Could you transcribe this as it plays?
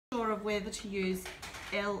of whether to use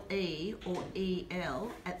LE or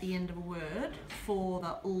EL at the end of a word for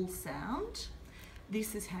the ul sound,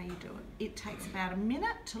 this is how you do it. It takes about a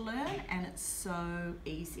minute to learn and it's so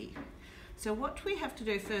easy. So what we have to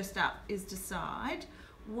do first up is decide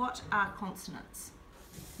what are consonants.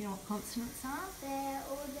 You know what consonants are? They're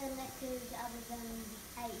all the letters other than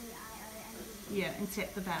A, E, I, O, and U. Yeah,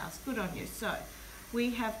 except the vowels. Good on you. So we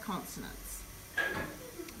have consonants.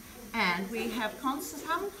 And we have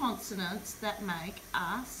some consonants that make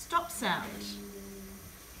a stop sound.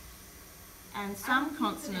 And some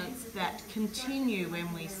consonants that continue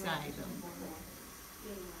when we say them.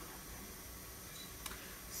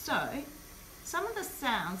 So, some of the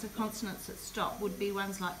sounds of consonants that stop would be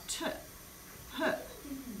ones like t, h,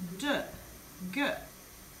 d, g.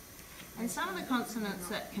 And some of the consonants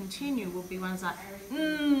that continue will be ones like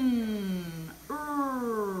n,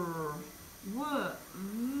 r, w,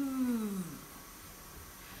 v.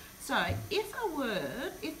 So, if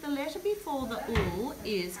the letter before the ul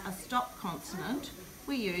is a stop consonant,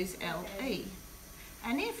 we use LE.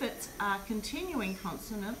 And if it's a continuing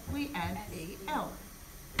consonant, we add EL.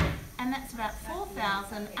 And that's about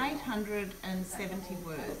 4,870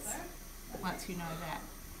 words, once you know that.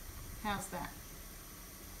 How's that?